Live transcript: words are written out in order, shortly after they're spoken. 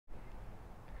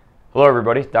Hello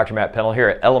everybody, Dr. Matt Pennell here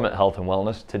at Element Health and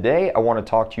Wellness. Today I want to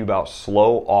talk to you about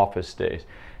slow office days.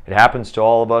 It happens to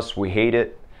all of us. We hate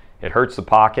it. It hurts the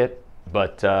pocket,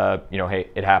 but hey,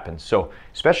 it happens. So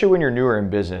especially when you're newer in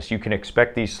business, you can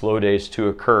expect these slow days to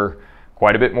occur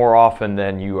quite a bit more often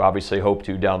than you obviously hope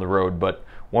to down the road. But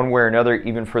one way or another,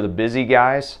 even for the busy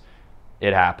guys,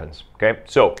 it happens. Okay,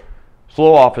 so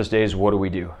slow office days, what do we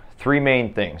do? Three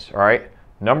main things, all right?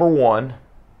 Number one,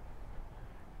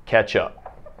 catch up.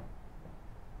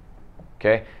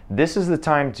 Okay, this is the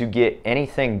time to get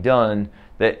anything done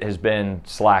that has been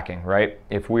slacking, right?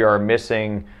 If we are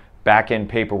missing back-end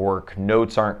paperwork,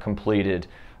 notes aren't completed.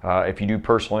 If you do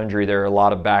personal injury, there are a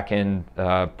lot of back-end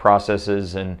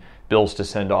processes and bills to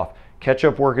send off.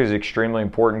 Catch-up work is extremely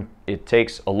important. It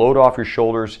takes a load off your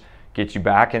shoulders, gets you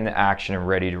back into action and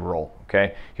ready to roll,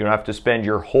 okay? You don't have to spend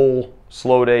your whole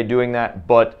slow day doing that,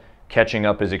 but catching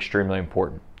up is extremely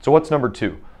important. So what's number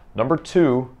two? Number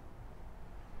two,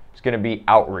 it's going to be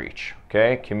outreach,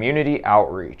 okay? Community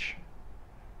outreach.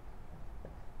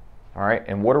 All right,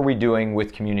 and what are we doing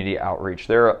with community outreach?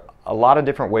 There are a lot of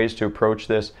different ways to approach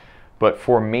this, but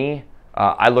for me,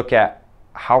 I look at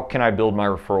how can I build my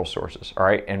referral sources, all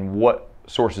right, and what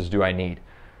sources do I need?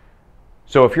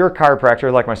 So if you're a chiropractor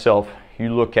like myself,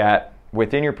 you look at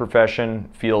within your profession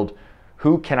field,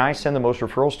 who can I send the most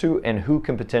referrals to and who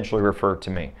can potentially refer to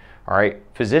me, all right?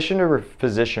 Physician to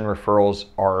physician referrals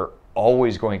are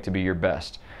always going to be your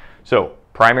best. So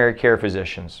primary care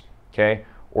physicians, okay,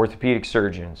 orthopedic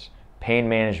surgeons, pain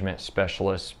management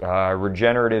specialists,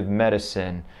 regenerative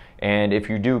medicine, and if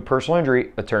you do personal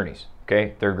injury, attorneys,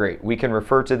 okay, they're great. We can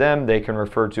refer to them, they can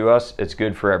refer to us, it's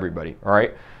good for everybody, all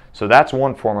right? So that's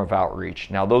one form of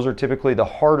outreach. Now those are typically the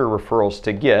harder referrals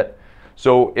to get,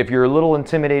 so if you're a little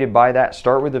intimidated by that,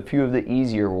 start with a few of the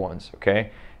easier ones,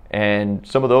 okay? And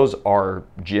some of those are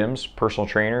gyms, personal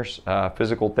trainers,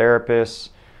 physical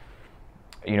therapists,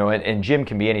 and gym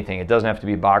can be anything. It doesn't have to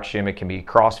be box gym, it can be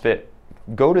CrossFit.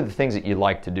 Go to the things that you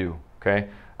like to do, okay?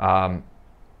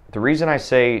 The reason I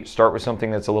say start with something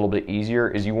that's a little bit easier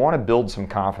is you want to build some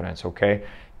confidence, okay?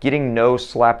 Getting no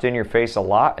slapped in your face a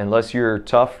lot, unless you're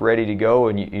tough, ready to go,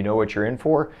 and you know what you're in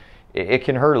for, it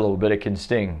can hurt a little bit, it can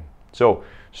sting. So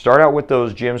start out with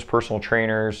those gyms, personal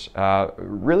trainers,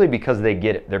 really because they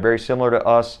get it. They're very similar to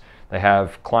us. They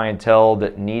have clientele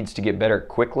that needs to get better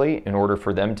quickly in order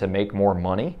for them to make more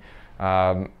money.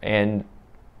 And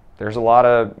there's a lot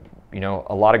of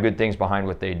good things behind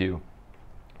what they do.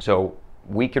 So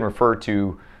we can refer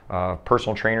to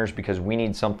personal trainers because we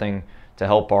need something to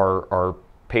help our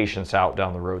patients out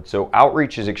down the road. So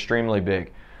outreach is extremely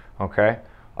big, okay?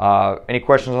 Any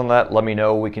questions on that, let me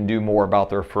know. We can do more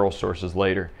about the referral sources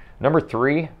later. Number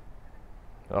three,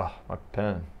 oh, my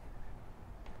pen.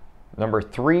 Number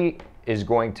three is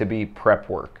going to be prep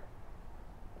work.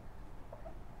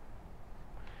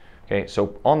 Okay,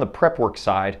 so on the prep work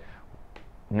side,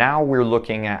 now we're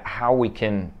looking at how we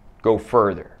can go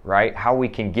further, right? How we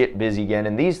can get busy again.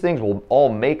 And these things will all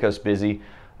make us busy,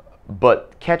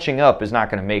 but catching up is not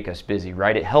going to make us busy,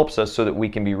 right? It helps us so that we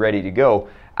can be ready to go.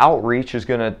 Outreach is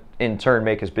going to, in turn,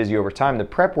 make us busy over time. The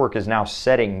prep work is now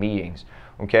setting meetings,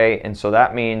 okay? And so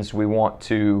that means we want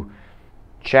to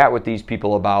chat with these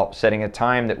people about setting a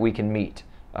time that we can meet,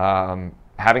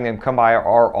 having them come by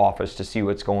our office to see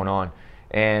what's going on.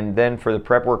 And then for the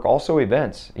prep work, also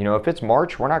events. If it's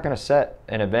March, we're not going to set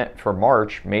an event for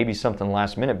March, maybe something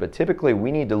last minute, but typically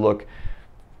we need to look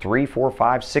 3, 4,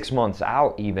 5, 6 months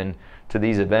out even to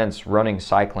these events, running,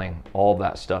 cycling, all of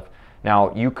that stuff.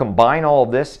 Now you combine all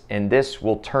of this and this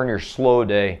will turn your slow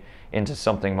day into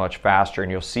something much faster,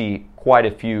 and you'll see quite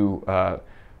a few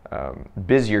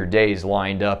busier days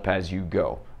lined up as you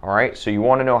go. All right, so you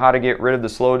want to know how to get rid of the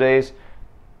slow days?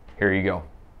 Here you go.